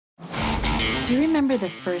Do you remember the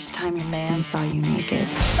first time your man saw you naked?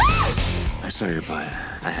 I saw your butt.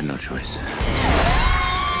 I had no choice.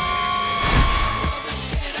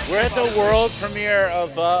 We're at the world premiere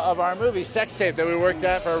of our movie, Sex Tape, that we worked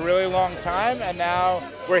at for a really long time, and now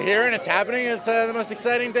we're here and it's happening. It's the most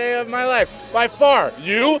exciting day of my life, by far.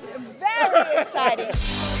 You? Very exciting.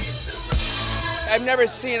 I've never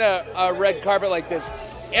seen a red carpet like this.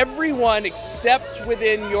 Everyone except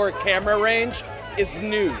within your camera range is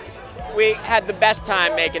nude. We had the best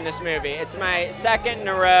time making this movie. It's my second in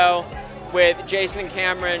a row with Jason and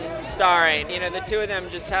Cameron starring. You know, the two of them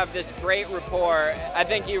just have this great rapport. I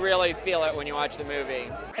think you really feel it when you watch the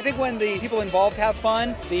movie. I think when the people involved have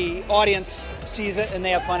fun, the audience sees it and they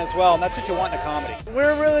have fun as well, and that's what you want in a comedy.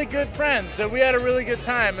 We're really good friends, so we had a really good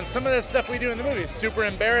time, and some of the stuff we do in the movie is super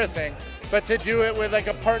embarrassing, but to do it with like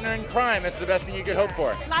a partner in crime, it's the best thing you could hope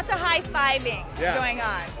for. Lots of high-fiving going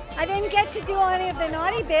on. I didn't get to do any of the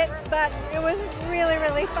naughty bits, but it was really,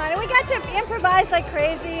 really fun. And we got to improvise like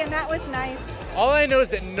crazy, and that was nice. All I know is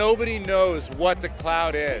that nobody knows what the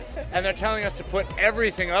cloud is, and they're telling us to put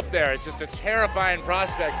everything up there. It's just a terrifying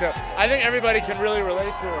prospect, so I think everybody can really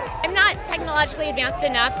relate to it. I'm not technologically advanced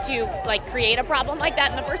enough to create a problem like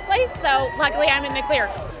that in the first place, so luckily I'm in the clear.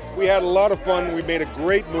 We had a lot of fun. We made a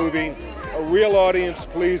great movie, a real audience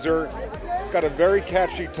pleaser. It's got a very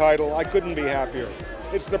catchy title. I couldn't be happier.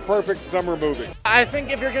 It's the perfect summer movie. I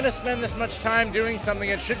think if you're going to spend this much time doing something,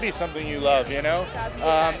 it should be something you love, you know?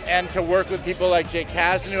 And to work with people like Jake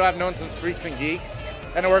Kasdan, who I've known since Freaks and Geeks,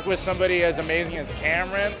 and to work with somebody as amazing as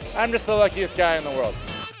Cameron, I'm just the luckiest guy in the world.